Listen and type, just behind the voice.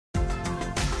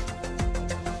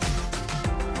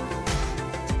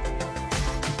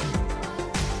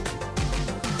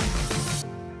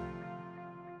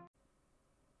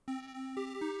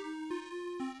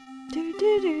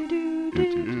It is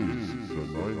the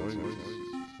 90s,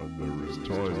 and there is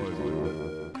time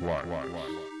for Klax.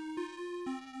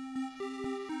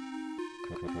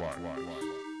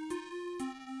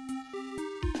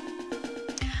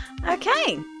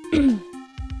 Okay.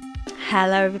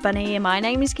 Hello everybody, my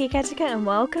name is Geek and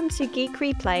welcome to Geek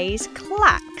Replays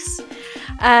Klax.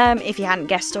 If you hadn't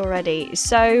guessed already.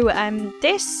 So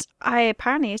this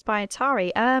apparently is by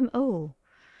Atari.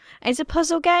 It's a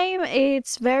puzzle game.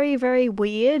 It's very, very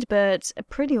weird, but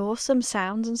pretty awesome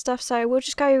sounds and stuff. So we'll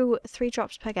just go 3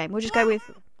 drops per game. We'll just go with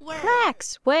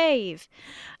Klax, wave.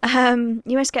 You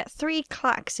must get 3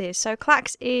 Klaxes. So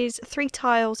Klax is 3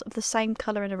 tiles of the same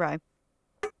colour in a row.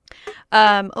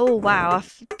 Oh wow,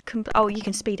 oh, you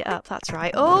can speed it up, that's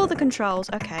right. Oh, the controls,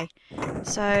 okay.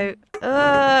 So,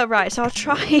 right, so I'll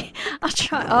try,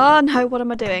 oh no, what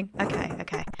am I doing?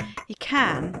 Okay. You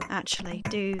can actually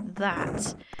do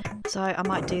that. So I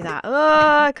might do that.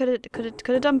 Oh, I could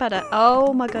have done better.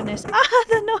 Oh my goodness. Ah,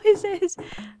 the noises.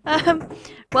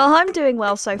 Well, I'm doing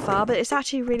well so far, but it's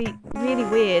actually really, really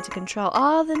weird to control.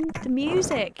 Oh, the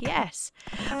music, yes.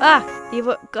 Ah,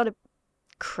 you've got to,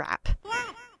 crap.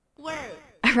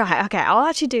 Right, okay, I'll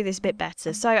actually do this a bit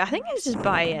better. So I think this is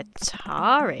by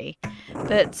Atari,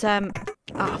 but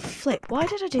oh flip, why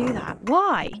did I do that?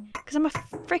 Why? Because I'm a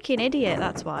freaking idiot,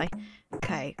 that's why.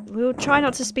 Okay, we'll try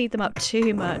not to speed them up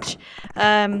too much.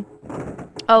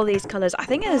 Oh, these colours. I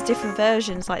think there's different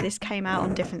versions, like this came out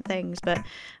on different things, but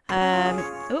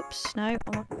oops, no.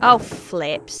 Oh,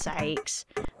 flip sakes.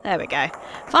 There we go.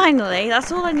 Finally,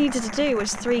 that's all I needed to do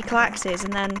was 3 Klaxes,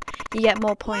 and then you get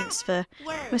more points for...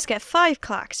 Must get 5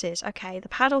 Klaxes. Okay, the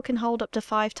paddle can hold up to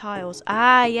 5 tiles.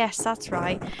 Ah, yes, that's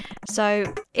right.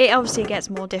 So it obviously gets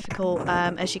more difficult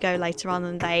as you go later on,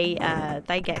 and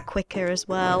they get quicker as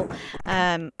well.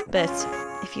 But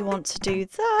if you want to do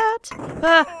that...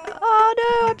 oh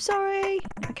no, I'm sorry.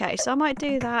 Okay, so I might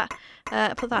do that.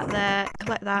 Put that there,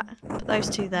 collect that, put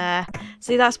those 2 there.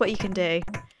 See, that's what you can do.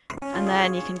 And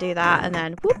then you can do that, and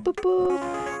then whoop, whoop, whoop.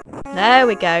 There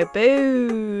we go,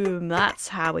 boom. That's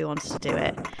how we wanted to do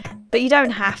it. But you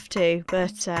don't have to,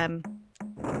 but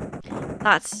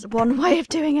that's one way of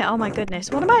doing it. Oh my goodness,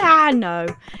 what am I? Ah, no.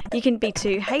 You can be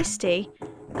too hasty.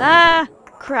 Ah,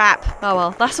 crap. Oh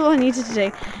well, that's all I needed to do.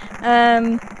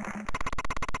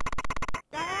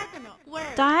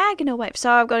 Diagonal wave. So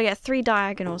I've got to get 3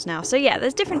 diagonals now. So yeah,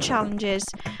 there's different challenges.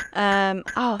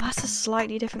 Oh, that's a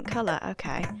slightly different colour.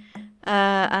 Okay.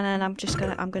 And then I'm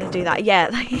gonna do that.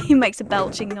 Yeah, he makes a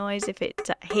belching noise if it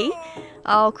he.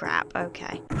 Oh crap.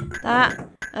 Okay. That.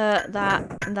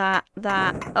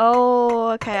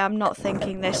 Oh, okay. I'm not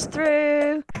thinking this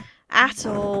through at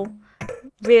all.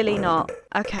 Really not.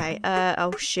 Okay.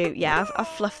 Oh shoot. Yeah, I've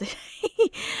fluffed it.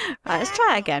 Right. Let's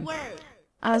try it again.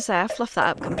 I was say I fluffed that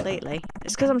up completely.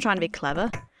 It's because I'm trying to be clever.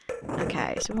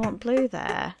 Okay, so we want blue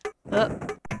there. I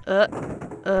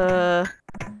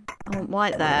want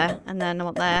white there, and then I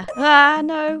want there. Ah,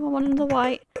 no, I want another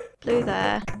white. Blue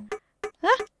there.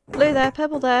 Ah, blue there,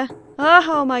 purple there.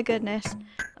 Oh my goodness.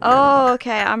 Oh,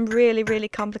 okay, I'm really, really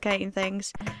complicating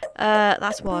things.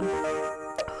 That's 1.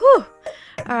 Whew.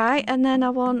 Alright, and then I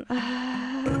want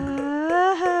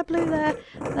blue there.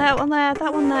 That one there,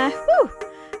 that one there. Whew.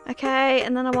 Okay,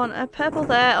 and then I want a purple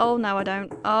there. Oh, no, I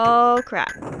don't. Oh,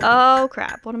 crap. Oh,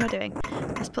 crap. What am I doing?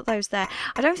 Let's put those there.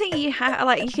 I don't think you have,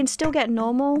 like, you can still get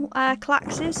normal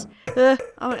Klaxes. Oh,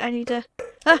 I need to...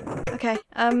 okay.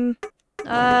 I'm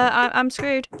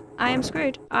screwed. I am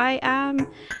screwed. I am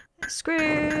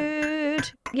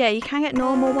screwed. Yeah, you can get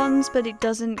normal ones, but it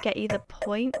doesn't get you the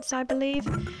points, I believe.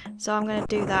 So I'm going to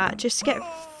do that just to get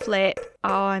flip.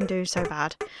 Oh, I'm doing so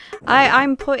bad.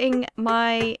 I'm putting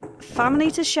my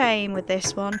family to shame with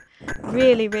this one.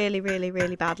 Really, really, really,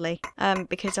 really badly.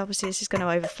 Because obviously this is going to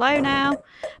overflow now.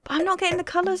 But I'm not getting the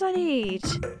colours I need.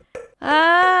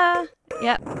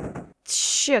 Yep.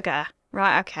 Sugar.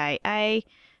 Right, okay.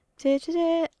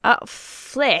 Oh,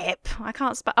 flip. I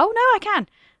can't spell. Oh, no, I can.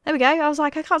 There we go. I was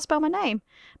like, I can't spell my name.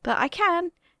 But I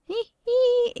can.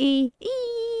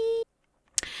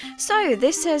 So,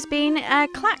 this has been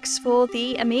Klax for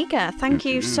the Amiga. Thank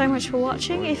you so much for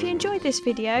watching. If you enjoyed this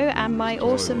video and my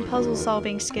awesome puzzle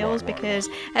solving skills, because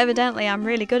evidently I'm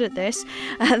really good at this,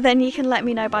 then you can let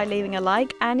me know by leaving a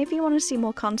like. And if you want to see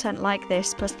more content like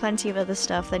this, plus plenty of other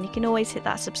stuff, then you can always hit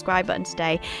that subscribe button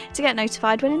today to get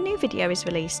notified when a new video is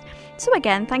released. So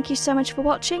again, thank you so much for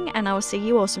watching, and I will see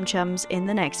you awesome chums in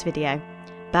the next video.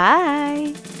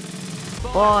 Bye!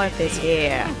 Boy, is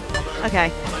here.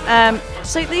 Okay,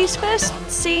 so these first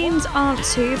scenes aren't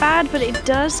too bad, but it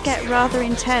does get rather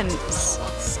intense.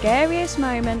 Scariest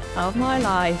moment of my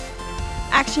life.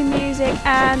 action music,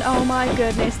 and oh my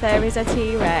goodness, there is a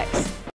T-Rex.